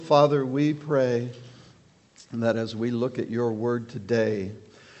Father, we pray that as we look at your word today,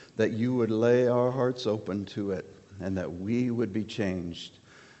 that you would lay our hearts open to it and that we would be changed.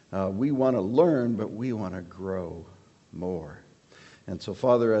 We want to learn, but we want to grow more. And so,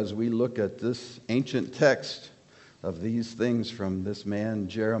 Father, as we look at this ancient text of these things from this man,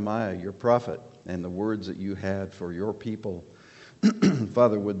 Jeremiah, your prophet, and the words that you had for your people,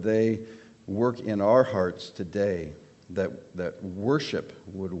 Father, would they work in our hearts today, that worship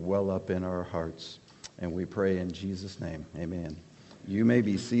would well up in our hearts. And we pray in Jesus' name, amen. You may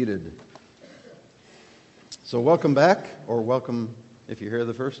be seated. So welcome back, or welcome if you're here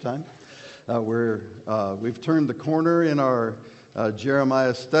the first time. We've turned the corner in our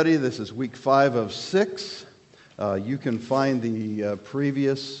Jeremiah study. This is week 5 of 6. You can find the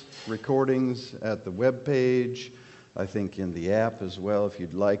previous recordings at the web page, I think in the app as well if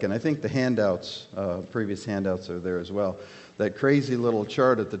you'd like. And I think the handouts, previous handouts are there as well. That crazy little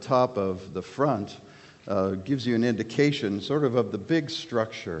chart at the top of the front gives you an indication sort of the big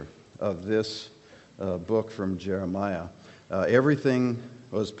structure of this book from Jeremiah. Everything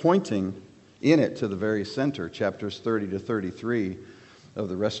was pointing in it to the very center, chapters 30 to 33 of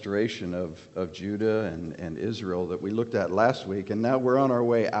the restoration of Judah and Israel that we looked at last week. And now we're on our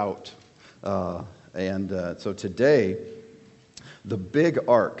way out. So today, the big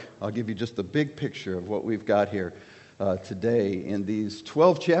arc, I'll give you just the big picture of what we've got here today in these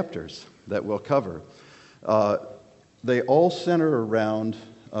 12 chapters that we'll cover. They all center around,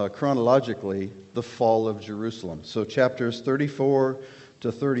 chronologically, the fall of Jerusalem. So chapters 34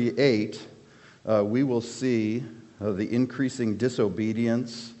 to 38, we will see the increasing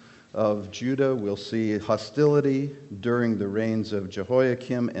disobedience of Judah. We'll see hostility during the reigns of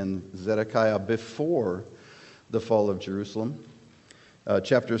Jehoiakim and Zedekiah before the fall of Jerusalem.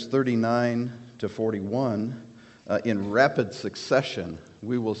 Chapters 39 to 41, in rapid succession,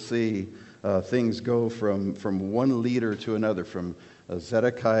 we will see things go from one leader to another, from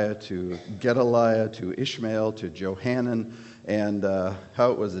Zedekiah to Gedaliah to Ishmael to Johanan, and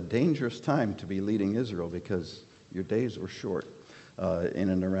how it was a dangerous time to be leading Israel because your days were short in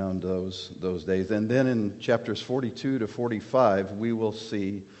and around those days. And then in chapters 42 to 45, we will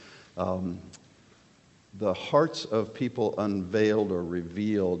see the hearts of people unveiled or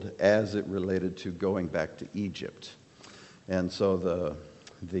revealed as it related to going back to Egypt. And so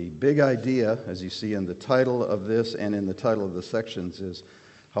the big idea, as you see in the title of this and in the title of the sections, is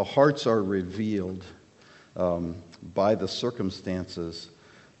how hearts are revealed by the circumstances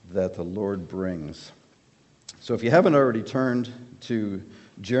that the Lord brings. So if you haven't already turned to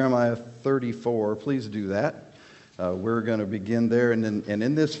Jeremiah 34, please do that. We're going to begin there. And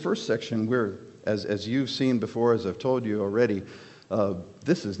in this first section, we're, as you've seen before, as I've told you already,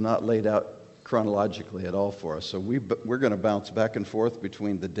 this is not laid out chronologically at all for us. So we're going to bounce back and forth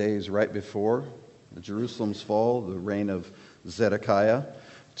between the days right before Jerusalem's fall, the reign of Zedekiah,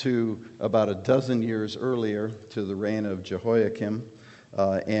 to about a dozen years earlier to the reign of Jehoiakim.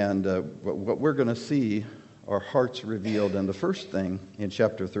 What we're going to see are hearts revealed. And the first thing in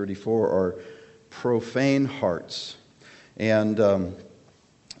chapter 34 are profane hearts. And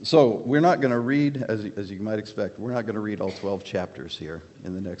so we're not going to read, as you might expect, we're not going to read all 12 chapters here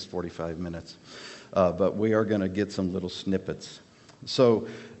in the next 45 minutes. But we are going to get some little snippets. So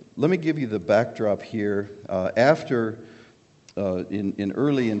let me give you the backdrop here.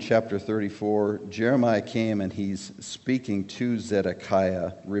 Early in chapter 34, Jeremiah came and he's speaking to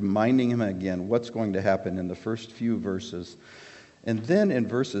Zedekiah, reminding him again what's going to happen in the first few verses. And then in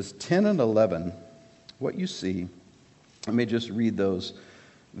verses 10 and 11, what you see, let me just read those.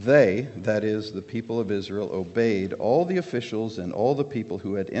 They, that is, the people of Israel, obeyed all the officials and all the people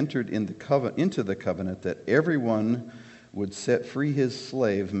who had entered into the covenant that everyone would set free his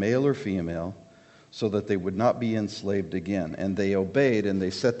slave, male or female, so that they would not be enslaved again. And they obeyed and they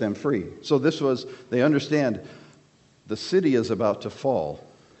set them free. So they understand the city is about to fall.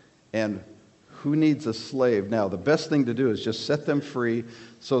 And who needs a slave? Now, the best thing to do is just set them free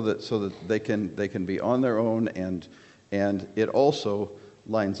so that they can be on their own. And it also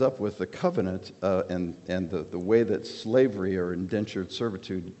lines up with the covenant and the way that slavery or indentured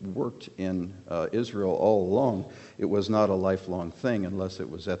servitude worked in Israel all along. It was not a lifelong thing unless it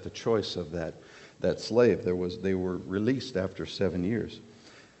was at the choice of that slave. They were released after 7 years.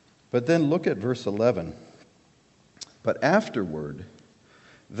 But then look at verse 11. But afterward,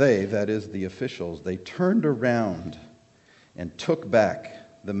 they, that is the officials, they turned around and took back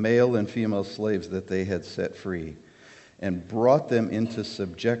the male and female slaves that they had set free and brought them into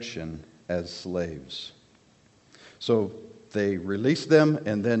subjection as slaves. So they released them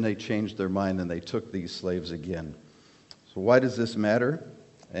and then they changed their mind and they took these slaves again. So why does this matter?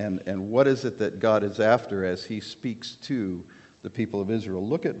 And what is it that God is after as he speaks to the people of Israel?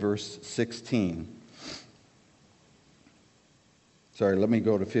 Look at verse 16. Sorry, let me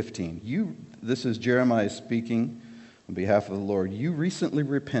go to 15. This is Jeremiah speaking on behalf of the Lord. You recently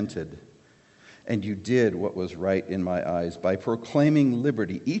repented, and you did what was right in my eyes by proclaiming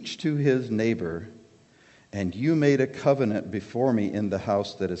liberty, each to his neighbor, and you made a covenant before me in the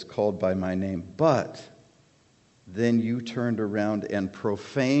house that is called by my name. But then you turned around and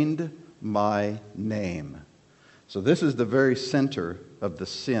profaned my name. So this is the very center of the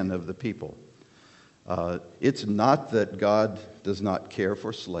sin of the people. It's not that God does not care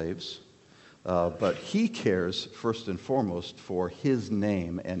for slaves, but he cares first and foremost for his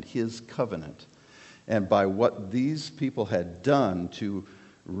name and his covenant. And by what these people had done to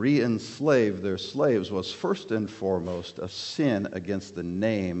re-enslave their slaves was first and foremost a sin against the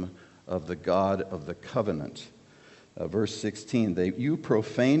name of the God of the covenant. Verse 16, you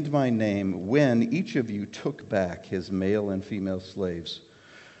profaned my name when each of you took back his male and female slaves,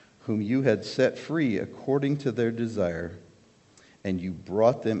 whom you had set free according to their desire, and you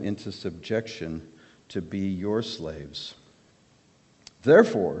brought them into subjection to be your slaves.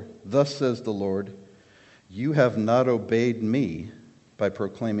 Therefore, thus says the Lord, you have not obeyed me by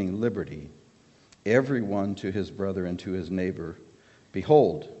proclaiming liberty, everyone to his brother and to his neighbor.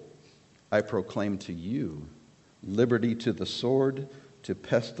 Behold, I proclaim to you liberty to the sword, to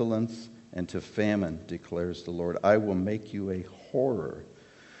pestilence, and to famine, declares the Lord. I will make you a horror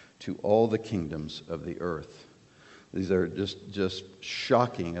to all the kingdoms of the earth. These are just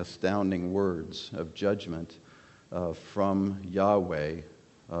shocking, astounding words of judgment from Yahweh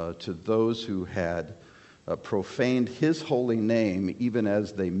to those who had profaned his holy name, even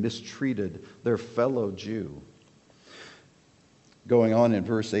as they mistreated their fellow Jew. Going on in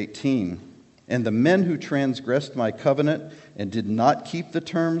verse 18, and the men who transgressed my covenant and did not keep the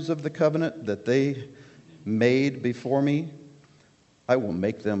terms of the covenant that they made before me, I will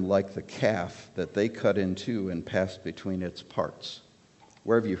make them like the calf that they cut in two and passed between its parts.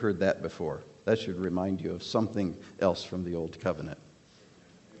 Where have you heard that before? That should remind you of something else from the Old Covenant.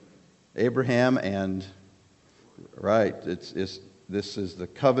 Abraham and, right, this is the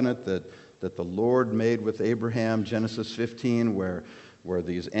covenant that the Lord made with Abraham, Genesis 15, where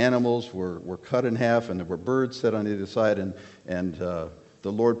these animals were cut in half and there were birds set on either side, and the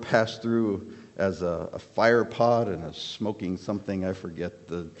Lord passed through as a fire pot and a smoking something. I forget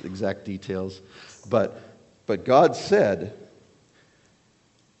the exact details. But God said,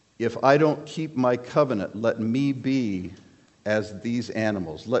 if I don't keep my covenant, let me be as these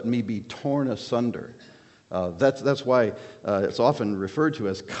animals. Let me be torn asunder. That's why it's often referred to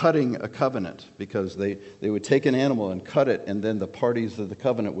as cutting a covenant, because they would take an animal and cut it, and then the parties of the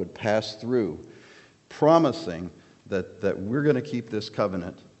covenant would pass through, promising that we're going to keep this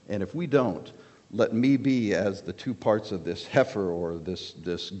covenant, and if we don't, let me be as the two parts of this heifer or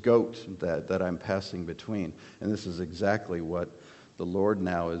this goat that I'm passing between. And this is exactly what the Lord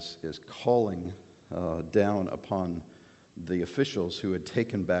now is calling down upon the officials who had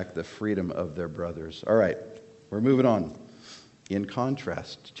taken back the freedom of their brothers. All right, we're moving on. In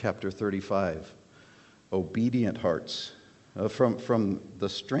contrast, chapter 35, obedient hearts from the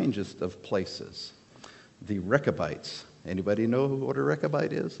strangest of places, the Rechabites. Anybody know what a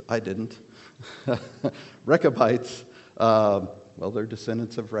Rechabite is? I didn't. Rechabites, they're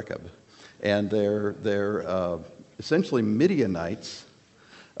descendants of Rechab, and they're essentially Midianites,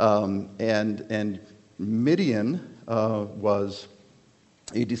 and Midian was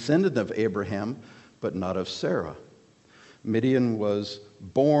a descendant of Abraham, but not of Sarah. Midian was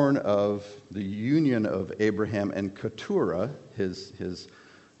born of the union of Abraham and Keturah, his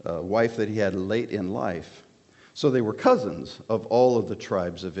wife that he had late in life. So they were cousins of all of the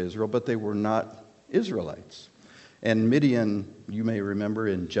tribes of Israel, but they were not Israelites. And Midian, you may remember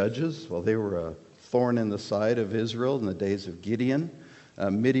in Judges, they were a thorn in the side of Israel in the days of Gideon.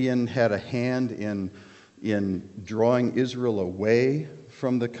 Midian had a hand in drawing Israel away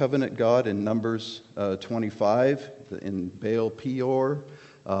from the covenant God in Numbers 25, in Baal Peor.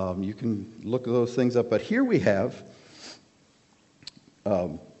 You can look those things up. But here we have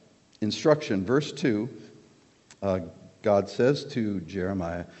instruction, verse 2. God says to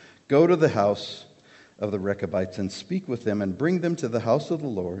Jeremiah, go to the house of the Rechabites and speak with them and bring them to the house of the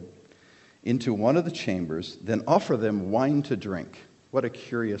Lord into one of the chambers, then offer them wine to drink. What a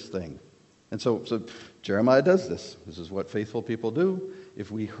curious thing. And so Jeremiah does this. This is what faithful people do.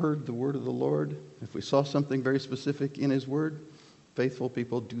 If we heard the word of the Lord, if we saw something very specific in his word, faithful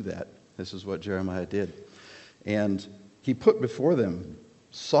people do that. This is what Jeremiah did. And he put before them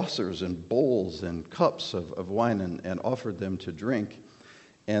saucers and bowls and cups of wine and offered them to drink.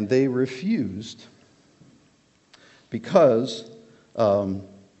 And they refused because,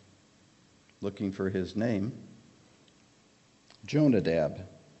 looking for his name, Jonadab.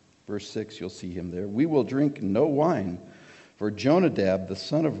 Verse 6, you'll see him there. We will drink no wine, for Jonadab, the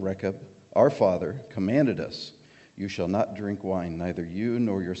son of Rechab, our father, commanded us, you shall not drink wine, neither you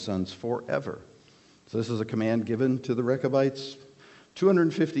nor your sons forever. So this is a command given to the Rechabites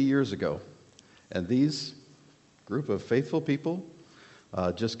 250 years ago. And these group of faithful people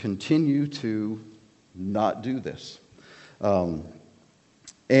just continue to not do this.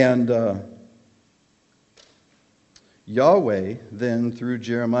 Yahweh then, through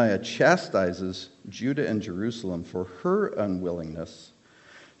Jeremiah, chastises Judah and Jerusalem for her unwillingness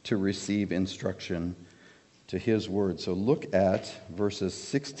to receive instruction to his word. So look at verses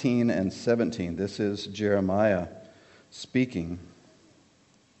 16 and 17. This is Jeremiah speaking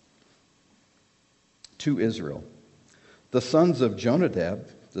to Israel. The sons of Jonadab,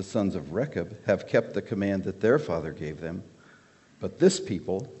 the sons of Rechab, have kept the command that their father gave them. But this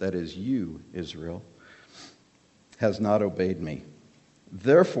people, that is you, Israel, has not obeyed me.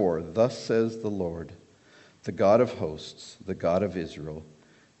 Therefore, thus says the Lord, the God of hosts, the God of Israel,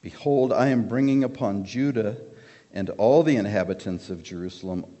 behold, I am bringing upon Judah and all the inhabitants of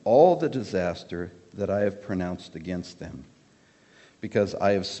Jerusalem all the disaster that I have pronounced against them, because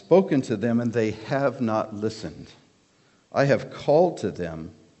I have spoken to them and they have not listened. I have called to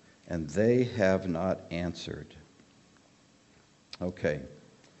them and they have not answered. Okay,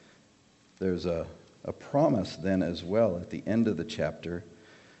 there's a promise then as well at the end of the chapter,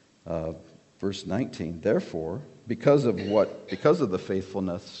 verse 19. Therefore, because of the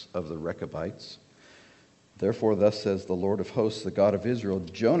faithfulness of the Rechabites, therefore thus says the Lord of hosts, the God of Israel,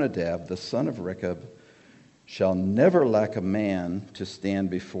 Jonadab, the son of Rechab, shall never lack a man to stand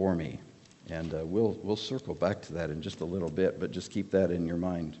before me. And we'll circle back to that in just a little bit, but just keep that in your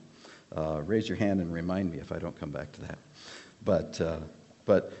mind. Raise your hand and remind me if I don't come back to that. But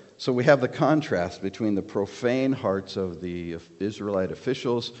so we have the contrast between the profane hearts of the Israelite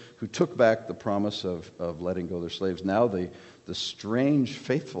officials who took back the promise of letting go their slaves. Now the strange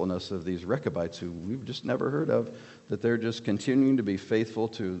faithfulness of these Rechabites who we've just never heard of, that they're just continuing to be faithful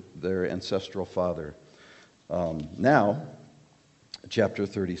to their ancestral father. Now, chapter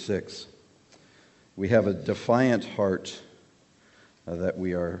 36, we have a defiant heart that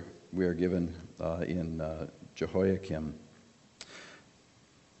we are given in Jehoiakim.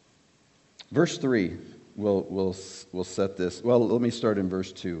 Verse 3, we'll set this. Well, let me start in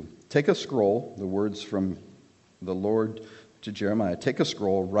verse 2. Take a scroll, the words from the Lord to Jeremiah. Take a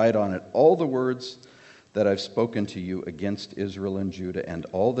scroll, write on it all the words that I've spoken to you against Israel and Judah and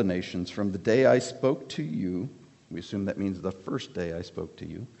all the nations from the day I spoke to you. We assume that means the first day I spoke to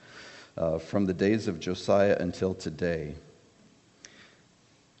you. From the days of Josiah until today.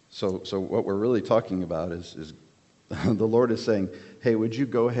 So what we're really talking about is the Lord is saying, hey, would you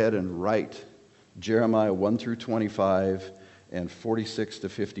go ahead and write Jeremiah 1 through 25 and 46 to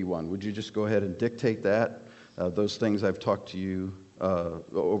 51? Would you just go ahead and dictate that? Those things I've talked to you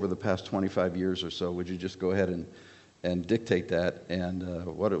over the past 25 years or so, would you just go ahead and dictate that? And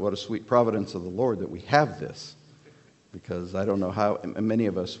what a sweet providence of the Lord that we have this. Because I don't know how many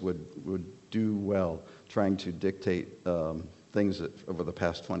of us would do well trying to dictate things over the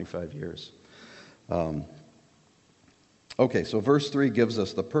past 25 years. Okay, so verse 3 gives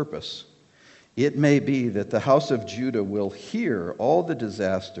us the purpose. It may be that the house of Judah will hear all the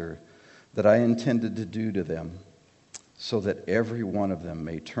disaster that I intended to do to them, so that every one of them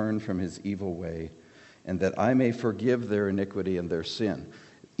may turn from his evil way, and that I may forgive their iniquity and their sin.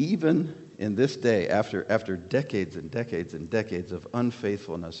 Even in this day, after decades and decades and decades of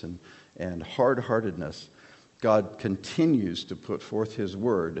unfaithfulness and hard-heartedness, God continues to put forth his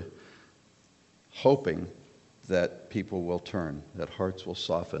word, hoping that people will turn, that hearts will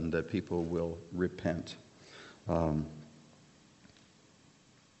soften, that people will repent.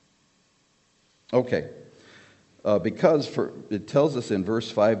 Because it tells us in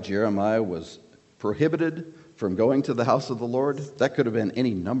verse 5, Jeremiah was prohibited from going to the house of the Lord. That could have been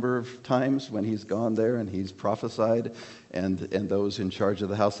any number of times when he's gone there and he's prophesied, and those in charge of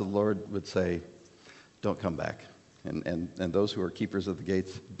the house of the Lord would say, don't come back. And those who are keepers of the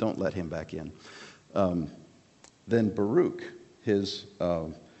gates, don't let him back in. Then Baruch,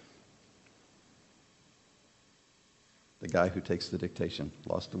 the guy who takes the dictation,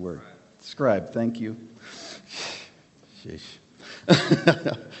 lost the word. Scribe, thank you. Sheesh.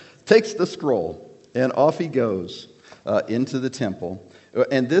 Takes the scroll, and off he goes into the temple.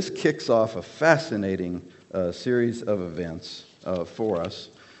 And this kicks off a fascinating series of events for us.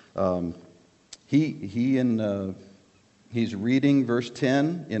 He and He's reading verse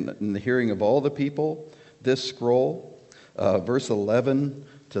 10 in the hearing of all the people, this scroll. Verse 11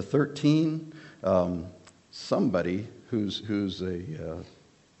 to 13, somebody who's a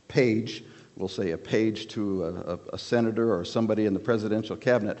page, we'll say a page to a senator or somebody in the presidential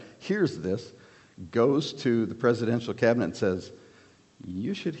cabinet, hears this, goes to the presidential cabinet and says,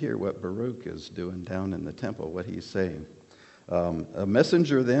 you should hear what Baruch is doing down in the temple, what he's saying. A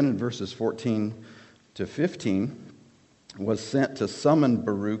messenger then in verses 14 to 15 was sent to summon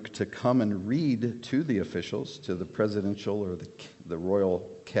Baruch to come and read to the officials, to the presidential or the royal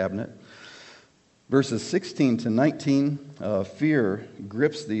cabinet. Verses 16 to 19, fear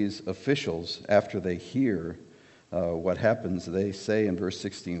grips these officials after they hear what happens. They say in verse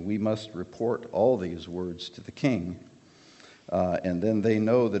 16, we must report all these words to the king. And then they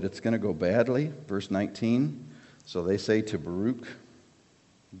know that it's going to go badly. Verse 19, so they say to Baruch,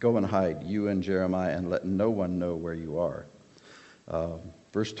 go and hide, you and Jeremiah, and let no one know where you are.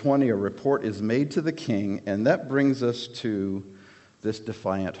 Verse 20, a report is made to the king, and that brings us to this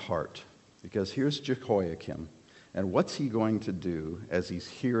defiant heart. Because here's Jehoiakim, and what's he going to do as he's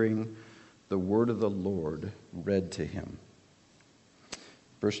hearing the word of the Lord read to him?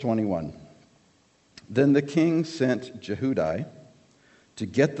 Verse 21, then the king sent Jehudi to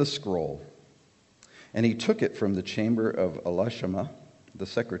get the scroll, and he took it from the chamber of Elishama, the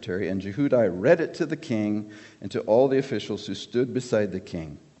secretary, and Jehudi read it to the king and to all the officials who stood beside the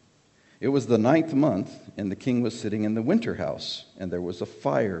king. It was the 9th month, and the king was sitting in the winter house, and there was a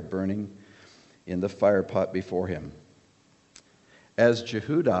fire burning in the fire pot before him. As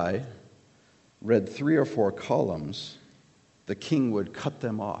Jehudi read 3 or 4 columns, the king would cut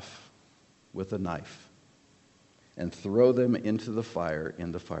them off with a knife and throw them into the fire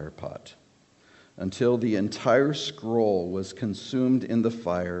in the fire pot until the entire scroll was consumed in the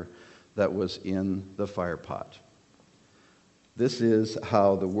fire that was in the fire pot. This is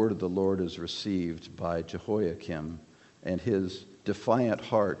how the word of the Lord is received by Jehoiakim, and his defiant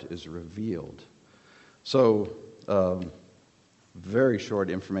heart is revealed. So, very short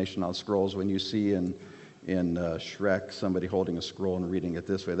information on scrolls. When you see in Shrek somebody holding a scroll and reading it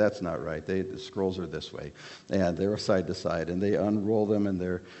this way, that's not right. The scrolls are this way, and they're side to side, and they unroll them, and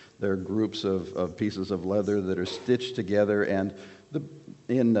they're groups of pieces of leather that are stitched together. And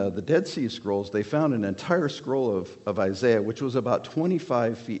in the Dead Sea Scrolls, they found an entire scroll of Isaiah, which was about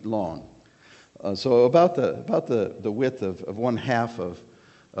 25 feet long. So about the width of one half of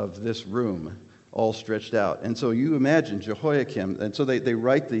this room, all stretched out. And so you imagine Jehoiakim, and so they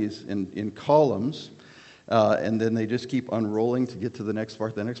write these in columns, and then they just keep unrolling to get to the next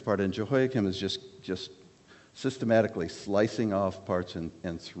part, and Jehoiakim is just systematically slicing off parts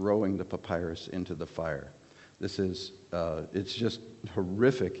and throwing the papyrus into the fire. This is, it's just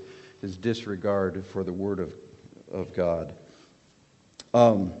horrific, his disregard for the word of God.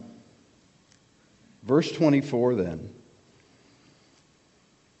 Verse 24 then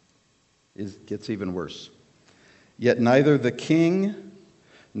gets even worse. Yet neither the king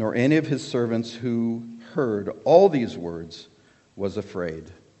nor any of his servants who heard all these words was afraid,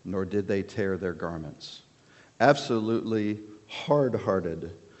 nor did they tear their garments. Absolutely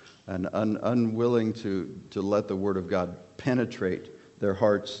hard-hearted and unwilling to let the word of God penetrate their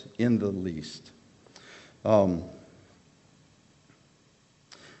hearts in the least.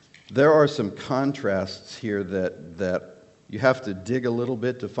 There are some contrasts here that you have to dig a little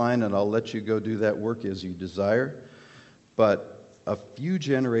bit to find, and I'll let you go do that work as you desire. But a few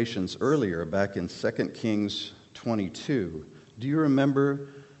generations earlier, back in 2 Kings 22, do you remember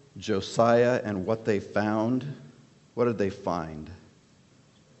Josiah and what they found? What did they find?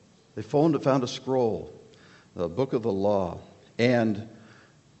 They found a scroll, the book of the law, and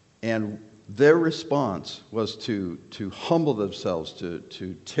their response was to humble themselves,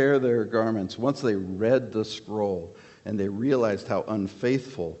 to tear their garments once they read the scroll and they realized how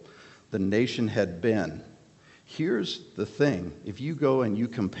unfaithful the nation had been. Here's the thing. If you go and you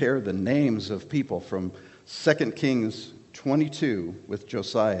compare the names of people from 2 Kings 22 with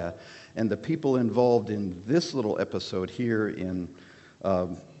Josiah and the people involved in this little episode here in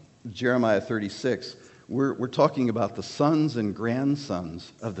Jeremiah 36, we're talking about the sons and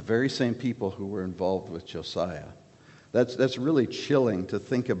grandsons of the very same people who were involved with Josiah. That's really chilling to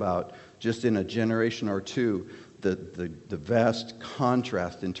think about, just in a generation or two, the vast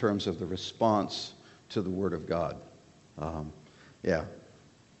contrast in terms of the response to the Word of God.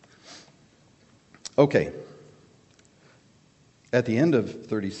 Okay. At the end of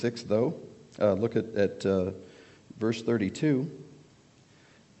 36, though, look at verse 32.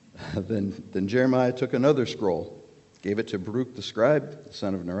 Then Jeremiah took another scroll, gave it to Baruch the scribe, the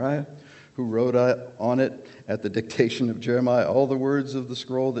son of Neriah, who wrote on it at the dictation of Jeremiah all the words of the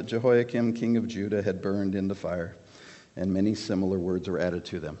scroll that Jehoiakim, king of Judah, had burned in the fire. And many similar words were added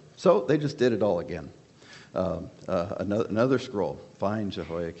to them. So they just did it all again. Another scroll. Fine,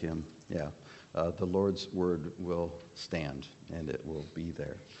 Jehoiakim. Yeah. The Lord's word will stand, and it will be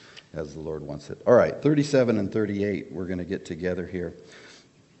there as the Lord wants it. All right, 37 and 38, we're going to get together here.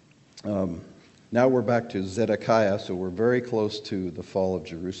 Now we're back to Zedekiah, so we're very close to the fall of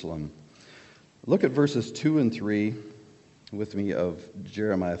Jerusalem. Look at verses 2 and 3 with me of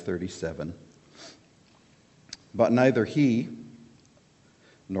Jeremiah 37. But neither he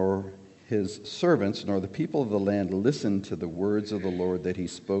nor his servants nor the people of the land listened to the words of the Lord that he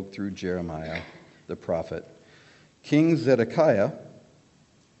spoke through Jeremiah the prophet. King Zedekiah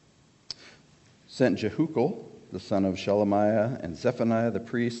sent Jehukal, the son of Shelemiah, and Zephaniah the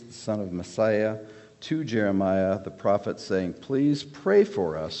priest, the son of Messiah, to Jeremiah the prophet, saying, "Please pray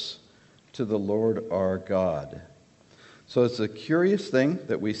for us to the Lord our God." So it's a curious thing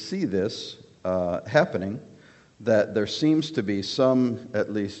that we see this happening, that there seems to be some,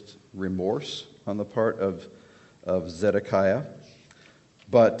 at least, remorse on the part of Zedekiah.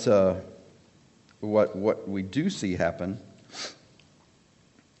 But what we do see happen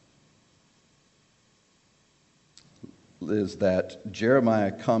is that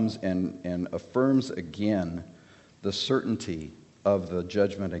Jeremiah comes and affirms again the certainty of the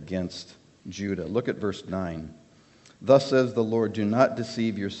judgment against Judah. Look at verse 9. "Thus says the Lord, do not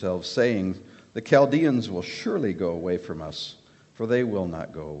deceive yourselves, saying, the Chaldeans will surely go away from us, for they will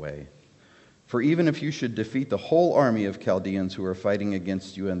not go away. For even if you should defeat the whole army of Chaldeans who are fighting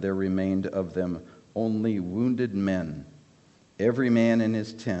against you, and there remained of them only wounded men, every man in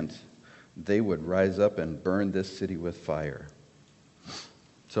his tent, they would rise up and burn this city with fire."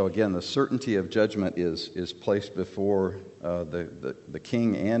 So again, the certainty of judgment is placed before the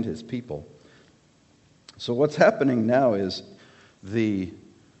king and his people. So what's happening now is the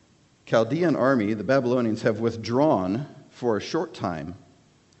Chaldean army, the Babylonians, have withdrawn for a short time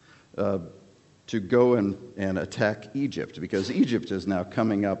to go and attack Egypt, because Egypt is now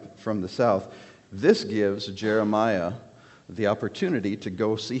coming up from the south. This gives Jeremiah the opportunity to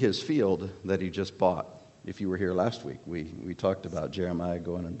go see his field that he just bought. If you were here last week, we talked about Jeremiah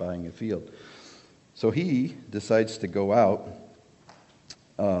going and buying a field. So he decides to go out.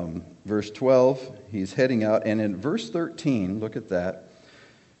 Verse 12, he's heading out. And in verse 13, look at that.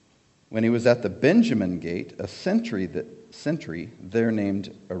 When he was at the Benjamin gate, a sentry there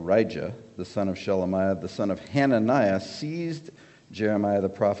named Arijah, the son of Shelemiah, the son of Hananiah, seized Jeremiah the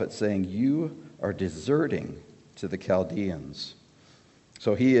prophet, saying, "You are deserting to the Chaldeans."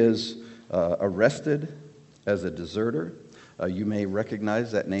 So he is arrested as a deserter. You may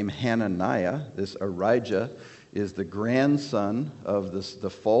recognize that name, Hananiah. This Arijah is the grandson of the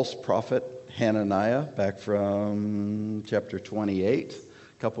false prophet Hananiah, back from chapter 28.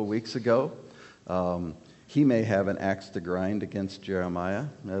 A couple weeks ago. He may have an axe to grind against Jeremiah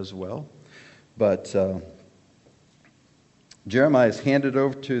as well. But Jeremiah is handed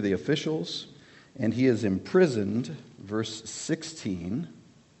over to the officials, and he is imprisoned, verse 16,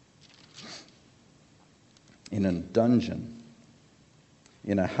 in a dungeon,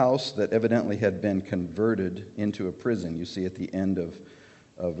 in a house that evidently had been converted into a prison. You see at the end of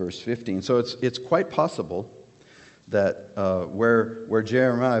verse 15. So it's quite possible that where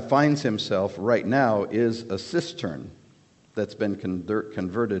Jeremiah finds himself right now is a cistern that's been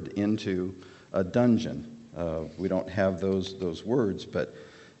converted into a dungeon. We don't have those words, but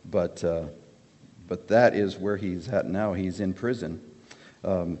that is where he's at now. He's in prison.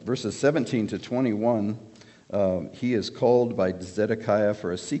 Verses 17 to 21, he is called by Zedekiah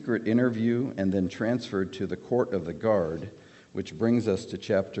for a secret interview and then transferred to the court of the guard, which brings us to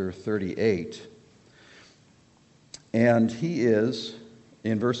chapter 38. And he is,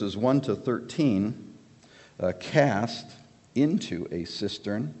 in verses 1 to 13, cast into a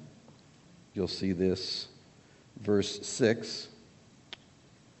cistern. You'll see this, verse 6.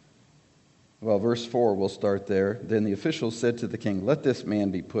 Well, verse 4, we'll start there. "Then the officials said to the king, 'Let this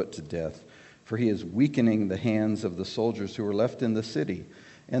man be put to death, for he is weakening the hands of the soldiers who are left in the city,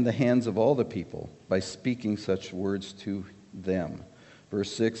 and the hands of all the people, by speaking such words to them.'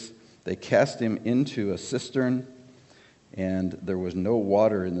 Verse 6, "They cast him into a cistern, and there was no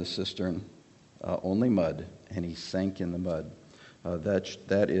water in the cistern, only mud, and he sank in the mud."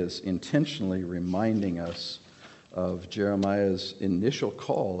 That is intentionally reminding us of Jeremiah's initial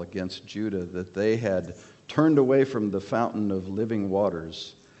call against Judah, that they had turned away from the fountain of living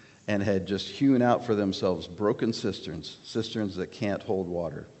waters and had just hewn out for themselves broken cisterns that can't hold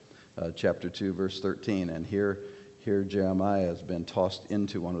water. Chapter 2, verse 13. And here here Jeremiah has been tossed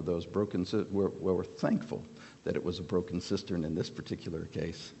into one of those broken cisterns. We're thankful that it was a broken cistern in this particular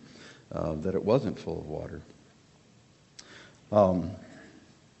case, that it wasn't full of water.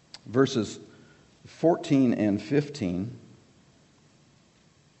 Verses 14 and 15,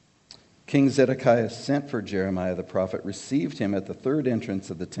 King Zedekiah sent for Jeremiah the prophet, received him at the third entrance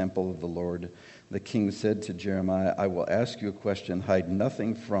of the temple of the Lord. The king said to Jeremiah, I will ask you a question, hide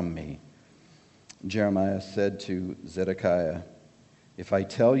nothing from me. Jeremiah said to Zedekiah, if I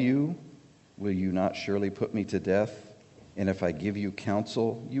tell you, will you not surely put me to death? And if I give you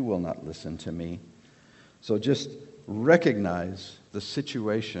counsel, you will not listen to me. So just recognize the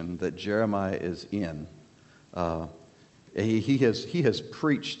situation that Jeremiah is in. He has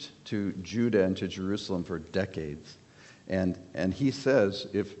preached to Judah and to Jerusalem for decades. And he says,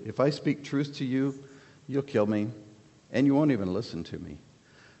 if I speak truth to you, you'll kill me, and you won't even listen to me.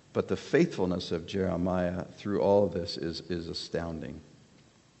 But the faithfulness of Jeremiah through all of this is astounding.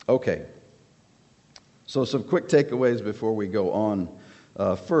 Okay, so some quick takeaways before we go on.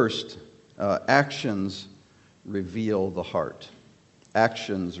 First, actions reveal the heart.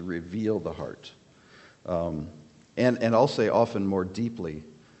 Actions reveal the heart. And I'll say often more deeply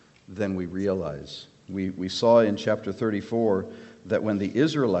than we realize. We saw in chapter 34 that when the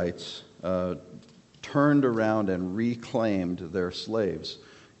Israelites turned around and reclaimed their slaves,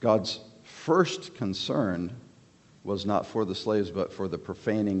 God's first concern was not for the slaves, but for the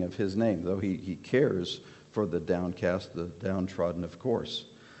profaning of his name, though he cares for the downcast, the downtrodden, of course.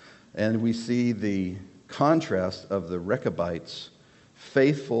 And we see the contrast of the Rechabites'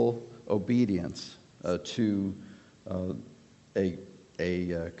 faithful obedience to a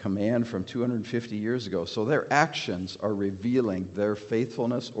command from 250 years ago. So their actions are revealing their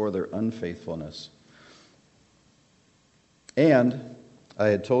faithfulness or their unfaithfulness. And I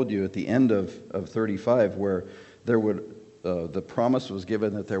had told you at the end of 35 where there would the promise was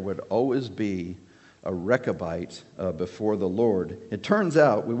given that there would always be a Rechabite before the Lord. It turns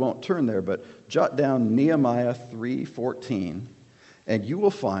out, we won't turn there, but jot down Nehemiah 3:14, and you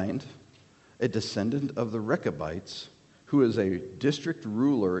will find a descendant of the Rechabites who is a district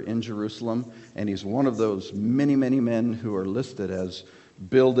ruler in Jerusalem, and he's one of those many, many men who are listed as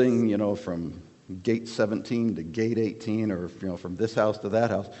building, from gate 17 to gate 18, or from this house to that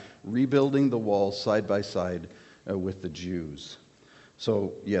house, rebuilding the walls side by side with the Jews.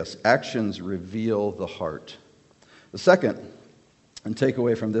 So, yes, actions reveal the heart. The second and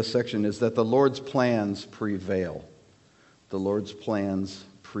takeaway from this section is that the Lord's plans prevail. The Lord's plans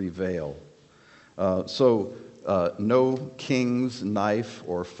prevail. No king's knife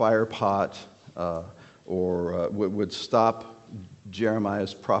or fire pot would stop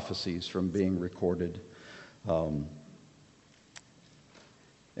Jeremiah's prophecies from being recorded.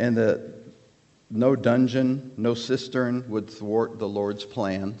 No dungeon, no cistern would thwart the Lord's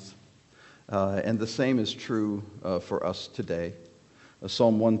plans. And the same is true for us today.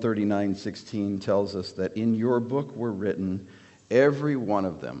 Psalm 139:16 tells us that in your book were written, every one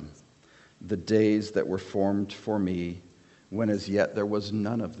of them, the days that were formed for me, when as yet there was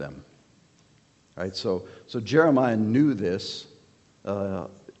none of them. Right? So Jeremiah knew this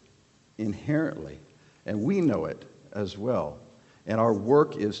inherently, and we know it as well. And our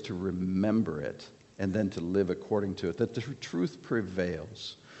work is to remember it and then to live according to it, that the truth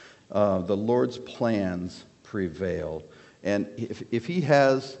prevails. The Lord's plans prevail. And if he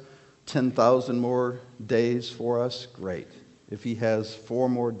has 10,000 more days for us, great. If he has 4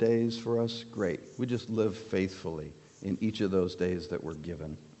 more days for us, great. We just live faithfully in each of those days that we're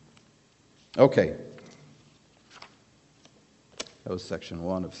given. Okay. That was section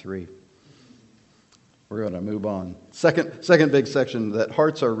 1 of 3. We're going to move on. Second big section, that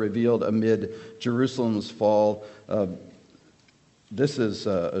hearts are revealed amid Jerusalem's fall. This is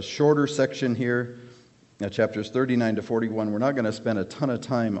a shorter section here, chapters 39 to 41. We're not going to spend a ton of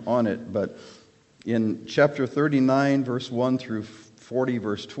time on it, but in chapter 39, verse 1 through 40,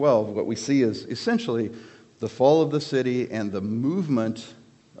 verse 12, what we see is essentially the fall of the city and the movement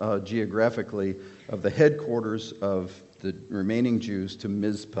geographically of the headquarters of the remaining Jews to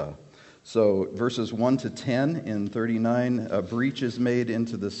Mizpah. So verses 1 to 10 in 39, a breach is made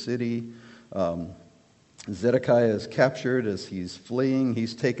into the city. Zedekiah is captured as he's fleeing.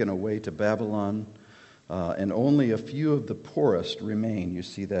 He's taken away to Babylon. And only a few of the poorest remain. You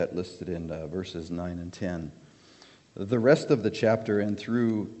see that listed in verses 9 and 10. The rest of the chapter and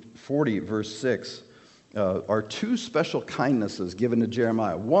through 40, verse 6, are 2 special kindnesses given to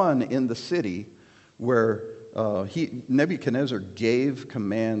Jeremiah. One in the city where Nebuchadnezzar gave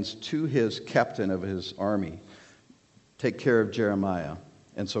commands to his captain of his army, take care of Jeremiah.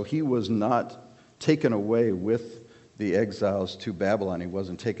 And so he was not taken away with the exiles to Babylon. He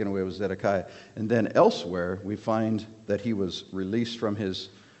wasn't taken away with Zedekiah. And then elsewhere, we find that he was released from his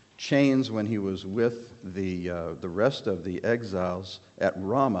chains when he was with the rest of the exiles at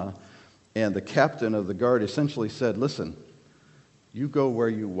Ramah. And the captain of the guard essentially said, listen, you go where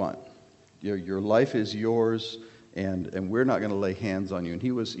you want. Your life is yours, and we're not going to lay hands on you. And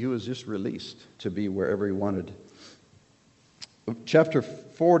he was just released to be wherever he wanted. Chapter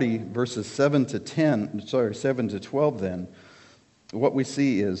 40, verses 7 to 12 then, what we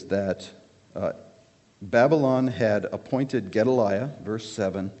see is that Babylon had appointed Gedaliah, verse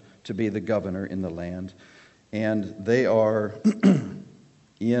 7, to be the governor in the land. And they are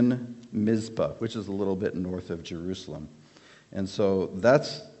in Mizpah, which is a little bit north of Jerusalem. And so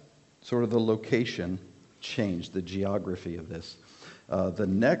that's sort of the location change, the geography of this.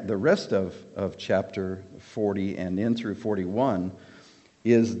 The rest of chapter 40 and in through 41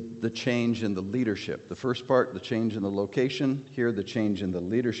 is the change in the leadership. The first part, the change in the location. Here, the change in the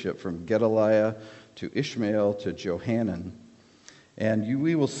leadership from Gedaliah to Ishmael to Johanan. And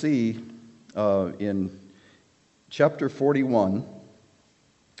we will see in chapter 41,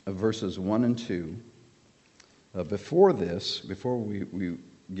 verses 1 and 2, before we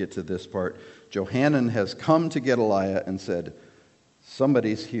get to this part, Johanan has come to Gedaliah and said,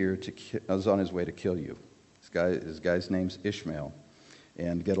 somebody's here is on his way to kill you. This guy's name's Ishmael.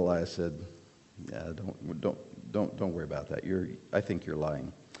 And Gedaliah said, yeah, don't worry about that. I think you're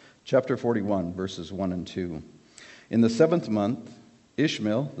lying. Chapter 41, verses 1 and 2. In the 7th month,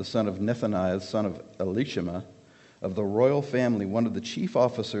 Ishmael, the son of Nethaniah, the son of Elishama, of the royal family, one of the chief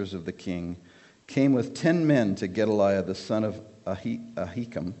officers of the king, came with 10 men to Gedaliah, the son of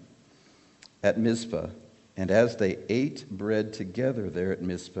Ahikam, at Mizpah. And as they ate bread together there at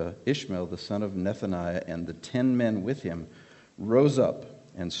Mizpah, Ishmael, the son of Nethaniah, and the 10 men with him rose up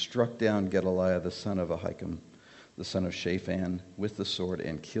and struck down Gedaliah, the son of Ahikam, the son of Shaphan, with the sword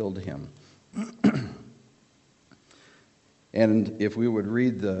and killed him. And if we would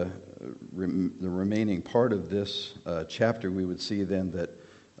read the remaining part of this chapter, we would see then that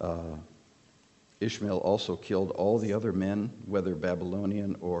Ishmael also killed all the other men, whether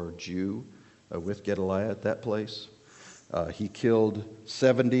Babylonian or Jew, with Gedaliah at that place. He killed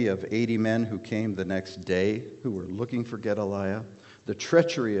 70 of 80 men who came the next day who were looking for Gedaliah. The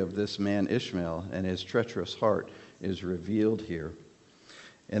treachery of this man Ishmael and his treacherous heart is revealed here.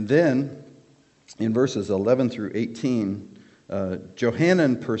 And then in verses 11 through 18,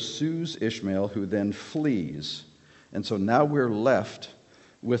 Johanan pursues Ishmael, who then flees. And so now we're left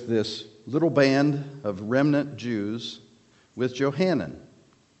with this little band of remnant Jews with Johanan.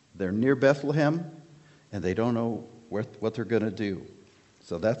 They're near Bethlehem, and they don't know what they're going to do.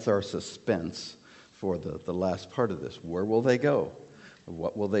 So that's our suspense for the last part of this. Where will they go?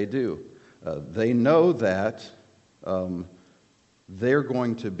 What will they do? They know that they're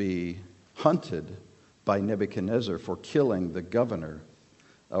going to be hunted by Nebuchadnezzar for killing the governor,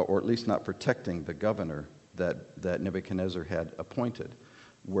 or at least not protecting the governor that Nebuchadnezzar had appointed.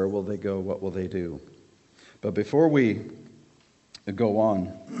 Where will they go? What will they do? But before we go on,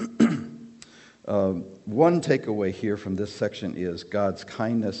 one takeaway here from this section is God's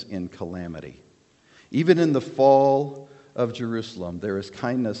kindness in calamity. Even in the fall of Jerusalem, there is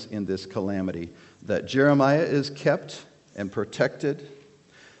kindness in this calamity, that Jeremiah is kept and protected,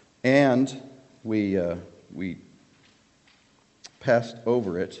 and we passed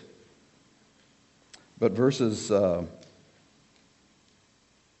over it. But verses, I'm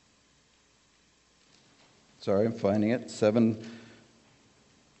finding it, 7,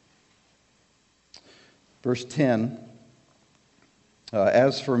 verse 10,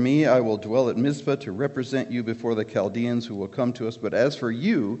 as for me, I will dwell at Mizpah to represent you before the Chaldeans who will come to us. But as for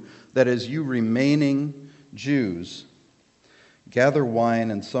you, that is you remaining Jews, gather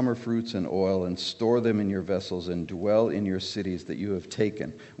wine and summer fruits and oil and store them in your vessels and dwell in your cities that you have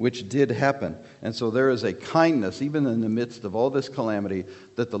taken, which did happen. And so there is a kindness, even in the midst of all this calamity,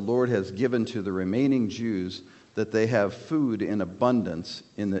 that the Lord has given to the remaining Jews, that they have food in abundance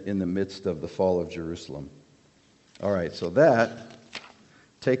in the midst of the fall of Jerusalem. All right, so that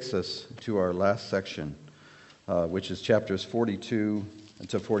takes us to our last section, which is chapters 42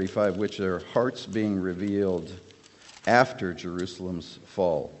 to 45, which are hearts being revealed after Jerusalem's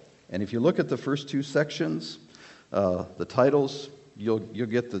fall. And if you look at the first two sections, the titles, you'll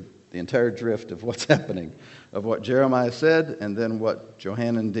get the entire drift of what's happening, of what Jeremiah said and then what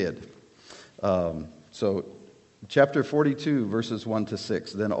Johanan did. So chapter 42, verses 1 to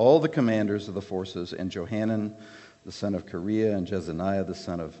 6. Then all the commanders of the forces and Johanan, the son of Kareah, and Jezaniah, the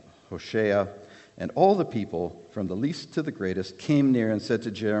son of Hoshea, and all the people, from the least to the greatest, came near and said to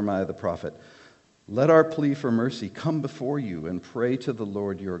Jeremiah the prophet, Let our plea for mercy come before you, and pray to the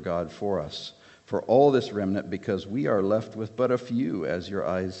Lord your God for us, for all this remnant, because we are left with but a few, as your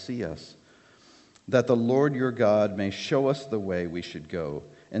eyes see us, that the Lord your God may show us the way we should go,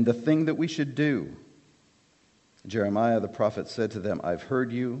 and the thing that we should do." Jeremiah the prophet said to them, "I've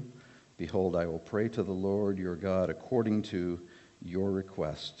heard you. Behold, I will pray to the Lord your God according to your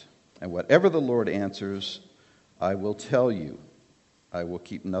request. And whatever the Lord answers, I will tell you. I will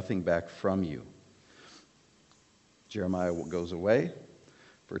keep nothing back from you." Jeremiah goes away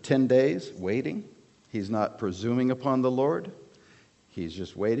for 10 days, waiting. He's not presuming upon the Lord. He's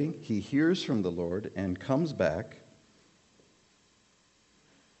just waiting. He hears from the Lord and comes back.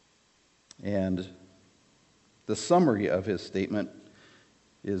 And the summary of his statement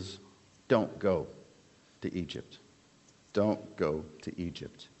is, don't go to Egypt. Don't go to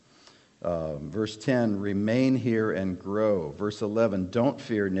Egypt. Verse 10, remain here and grow. Verse 11, don't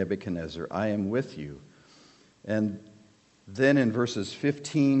fear Nebuchadnezzar. I am with you. And then in verses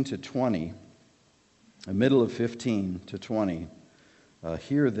 15 to 20, the middle of 15 to 20,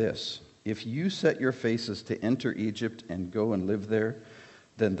 hear this. If you set your faces to enter Egypt and go and live there,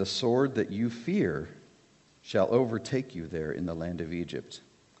 then the sword that you fear shall overtake you there in the land of Egypt.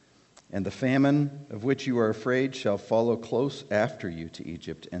 And the famine of which you are afraid shall follow close after you to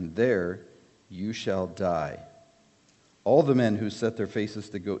Egypt, and there you shall die. All the men who set their faces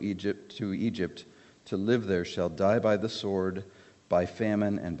to go to Egypt to live there shall die by the sword, by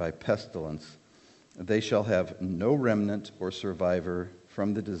famine, and by pestilence. They shall have no remnant or survivor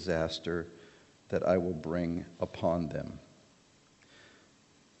from the disaster that I will bring upon them.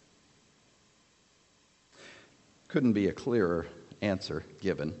 Couldn't be a clearer answer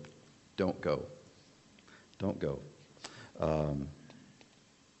given. Don't go. Don't go.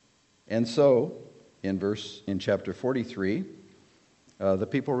 And so, in chapter 43, the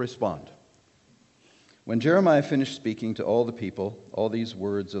people respond. When Jeremiah finished speaking to all the people, all these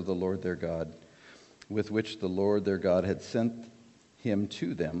words of the Lord their God, with which the Lord their God had sent him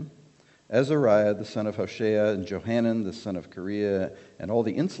to them, Azariah the son of Hoshea and Johanan the son of Kareah and all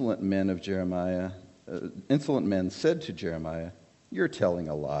the insolent men said to Jeremiah, "You're telling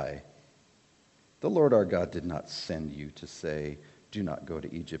a lie. The Lord our God did not send you to say, 'Do not go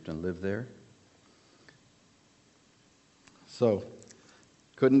to Egypt and live there.'" So,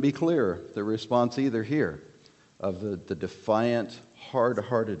 couldn't be clearer, the response either here of the defiant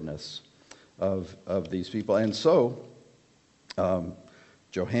hard-heartedness of these people. And so,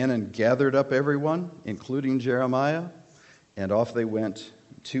 Johanan gathered up everyone, including Jeremiah, and off they went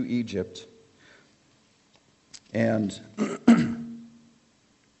to Egypt. And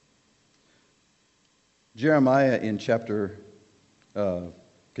Jeremiah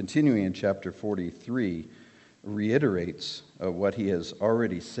continuing in chapter 43, reiterates what he has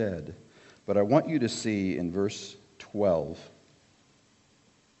already said. But I want you to see in verse 12,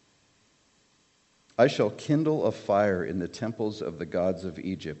 "I shall kindle a fire in the temples of the gods of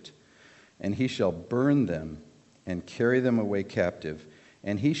Egypt, and he shall burn them and carry them away captive.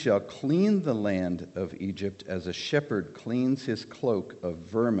 And he shall clean the land of Egypt as a shepherd cleans his cloak of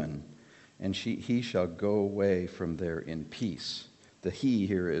vermin, and he shall go away from there in peace." The he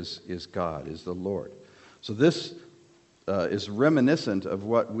here is God, is the Lord. So this is reminiscent of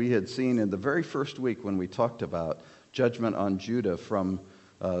what we had seen in the very first week when we talked about judgment on Judah from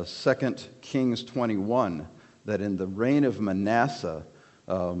 2 Kings 21, that in the reign of Manasseh,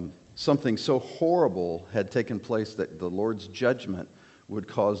 something so horrible had taken place that the Lord's judgment would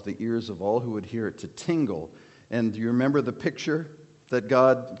cause the ears of all who would hear it to tingle. And do you remember the picture that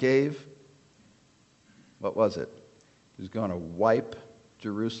God gave? What was it? He was going to wipe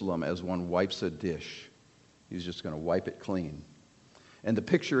Jerusalem as one wipes a dish. He's just going to wipe it clean. And the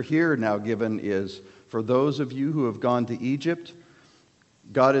picture here now given is, for those of you who have gone to Egypt,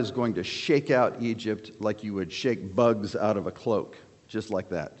 God is going to shake out Egypt like you would shake bugs out of a cloak, just like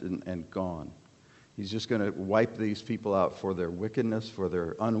that, and gone. He's just going to wipe these people out for their wickedness, for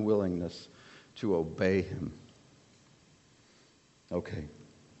their unwillingness to obey him. Okay.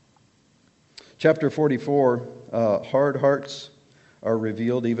 Chapter 44, hard hearts are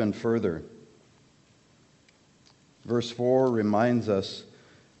revealed even further. Verse 4 reminds us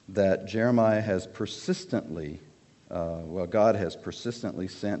that Jeremiah has persistently, God has persistently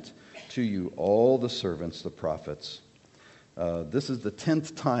sent to you all the servants, the prophets. This is the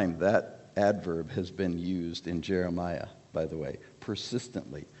 10th time that adverb has been used in Jeremiah, by the way,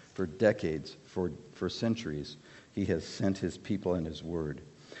 persistently, for decades, for centuries. He has sent his people and his word.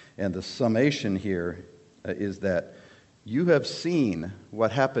 And the summation here is that you have seen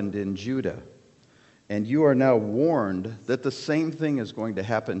what happened in Judah, And you are now warned that the same thing is going to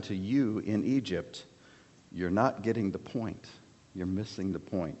happen to you in Egypt. You're not getting the point. You're missing the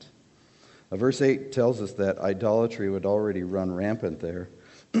point. Verse 8 tells us that idolatry would already run rampant there.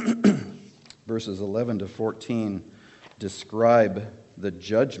 Verses 11 to 14 describe the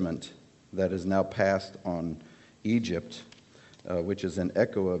judgment that is now passed on Egypt, which is an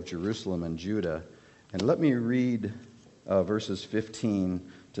echo of Jerusalem and Judah. And let me read verses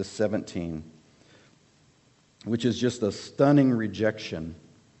 15 to 17, which is just a stunning rejection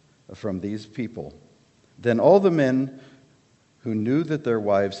from these people. Then all the men who knew that their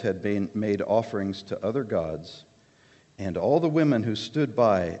wives had been made offerings to other gods, and all the women who stood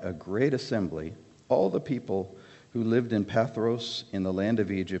by a great assembly, all the people who lived in Pathros in the land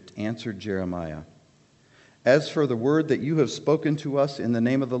of Egypt, answered Jeremiah, "As for the word that you have spoken to us in the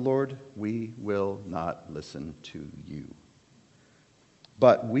name of the Lord, we will not listen to you.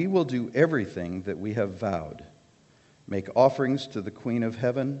 But we will do everything that we have vowed, make offerings to the Queen of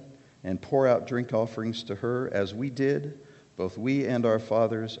Heaven, and pour out drink offerings to her, as we did, both we and our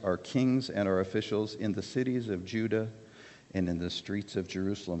fathers, our kings and our officials, in the cities of Judah and in the streets of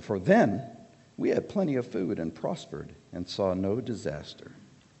Jerusalem. For then we had plenty of food and prospered and saw no disaster."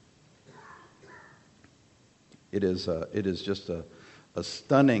 It is just a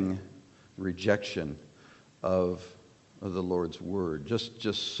stunning rejection of the Lord's word.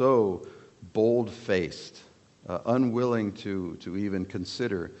 Just so bold-faced, unwilling to even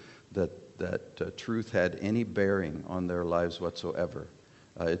consider that truth had any bearing on their lives whatsoever.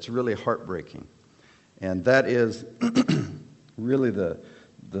 It's really heartbreaking. And that is really the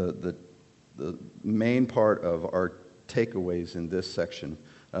main part of our takeaways in this section.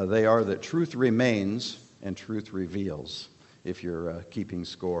 They are that truth remains and truth reveals, if you're keeping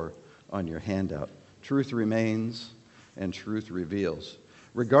score on your handout. Truth remains and truth reveals.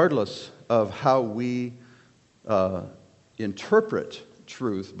 Regardless of how we interpret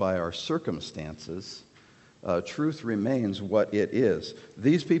truth by our circumstances, truth remains what it is.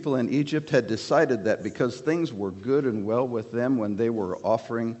 These people in Egypt had decided that because things were good and well with them when they were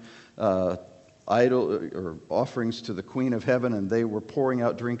offering offerings to the Queen of Heaven, and they were pouring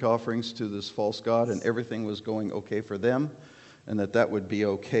out drink offerings to this false god, and everything was going okay for them, and that would be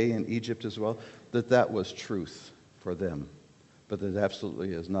okay in Egypt as well, that was truth for them. But that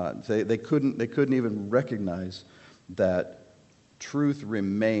absolutely is not. They couldn't even recognize that truth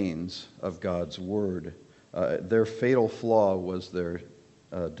remains of God's word. Their fatal flaw was their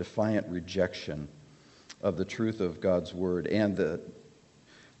defiant rejection of the truth of God's word. And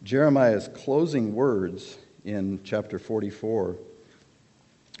Jeremiah's closing words in chapter 44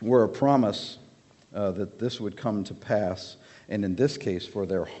 were a promise that this would come to pass, and in this case for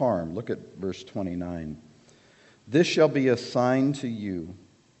their harm. Look at verse 29. "This shall be a sign to you,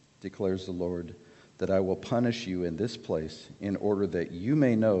 declares the Lord, that I will punish you in this place, in order that you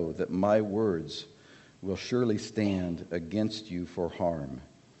may know that my words will surely stand against you for harm."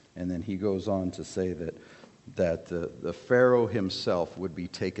 And then he goes on to say that the Pharaoh himself would be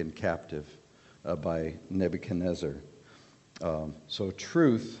taken captive by Nebuchadnezzar. So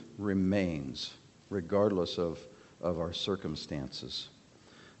truth remains, regardless of our circumstances.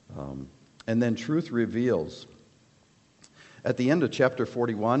 And then truth reveals. At the end of chapter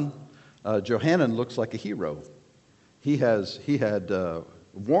 41, Johanan looks like a hero. He had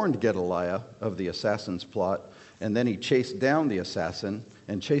warned Gedaliah of the assassin's plot, and then he chased down the assassin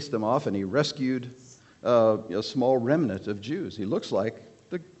and chased him off, and he rescued a small remnant of Jews. He looks like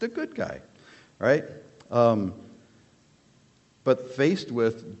the good guy, right? But faced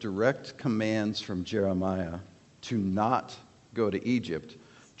with direct commands from Jeremiah to not go to Egypt,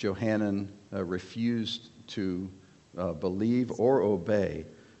 Johanan refused to believe or obey,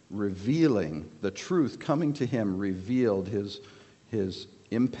 revealing the truth coming to him, revealed his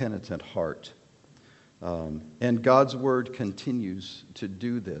impenitent heart. And God's word continues to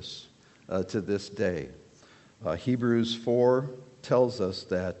do this to this day. Hebrews 4 tells us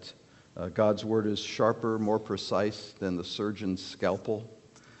that God's word is sharper, more precise than the surgeon's scalpel.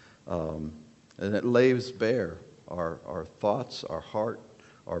 And it lays bare our thoughts, our heart,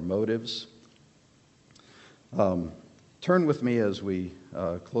 our motives. Turn with me as we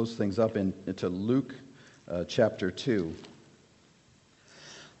close things up into Luke chapter 2.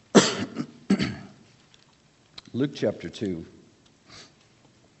 Luke chapter 2,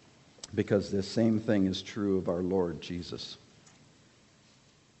 because this same thing is true of our Lord Jesus.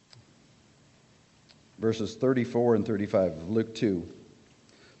 Verses 34 and 35 of Luke 2.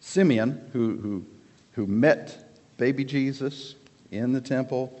 Simeon, who met baby Jesus in the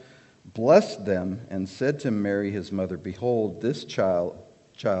temple, blessed them and said to Mary his mother, "Behold, this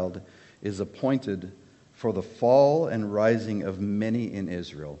child is appointed for the fall and rising of many in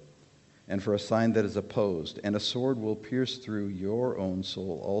Israel, and for a sign that is opposed, and a sword will pierce through your own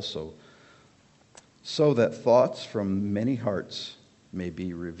soul also, so that thoughts from many hearts may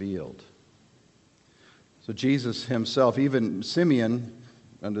be revealed. So Jesus himself, even Simeon,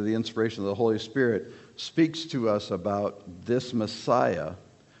 under the inspiration of the Holy Spirit, speaks to us about this Messiah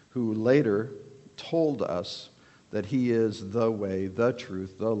who later told us that he is the way, the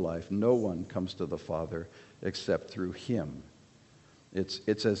truth, the life. No one comes to the Father except through him.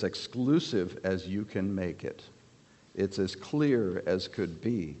 It's as exclusive as you can make it. It's as clear as could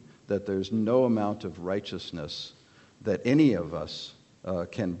be that there's no amount of righteousness that any of us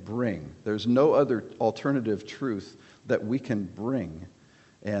can bring. There's no other alternative truth that we can bring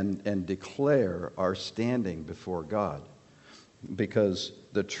and declare our standing before God. Because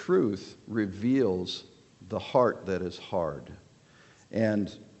the truth reveals the heart that is hard.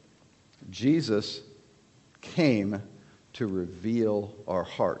 And Jesus came to reveal our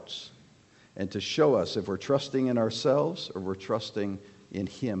hearts and to show us if we're trusting in ourselves or we're trusting in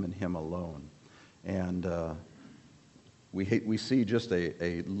him and him alone. And we see just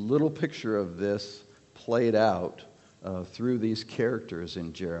a little picture of this played out through these characters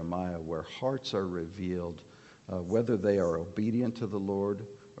in Jeremiah, where hearts are revealed, whether they are obedient to the Lord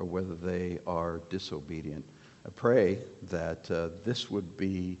or whether they are disobedient. I pray that this would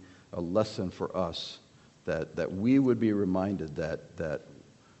be a lesson for us, that we would be reminded that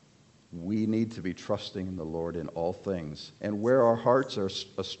we need to be trusting in the Lord in all things. And where our hearts are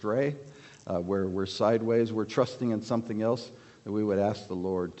astray, where we're sideways, we're trusting in something else, that we would ask the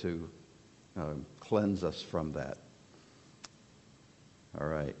Lord to cleanse us from that. All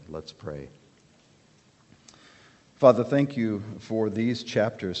right, let's pray. Father, thank you for these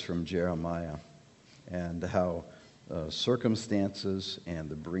chapters from Jeremiah and how circumstances and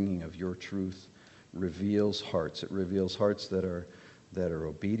the bringing of your truth reveals hearts. It reveals hearts that are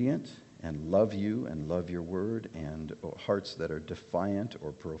obedient and love you and love your word, and hearts that are defiant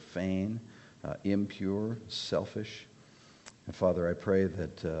or profane, impure, selfish. And Father, I pray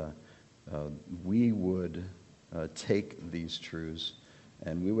that we would take these truths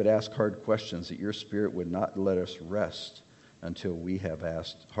and we would ask hard questions, that your Spirit would not let us rest until we have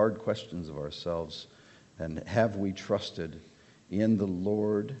asked hard questions of ourselves. And have we trusted in the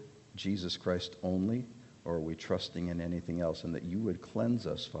Lord Jesus Christ only, or are we trusting in anything else? And that you would cleanse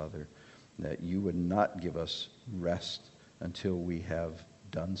us, Father, that you would not give us rest until we have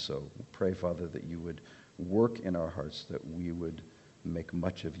done so. We pray, Father, that you would work in our hearts, that we would make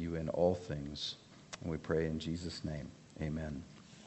much of you in all things. And we pray in Jesus' name. Amen.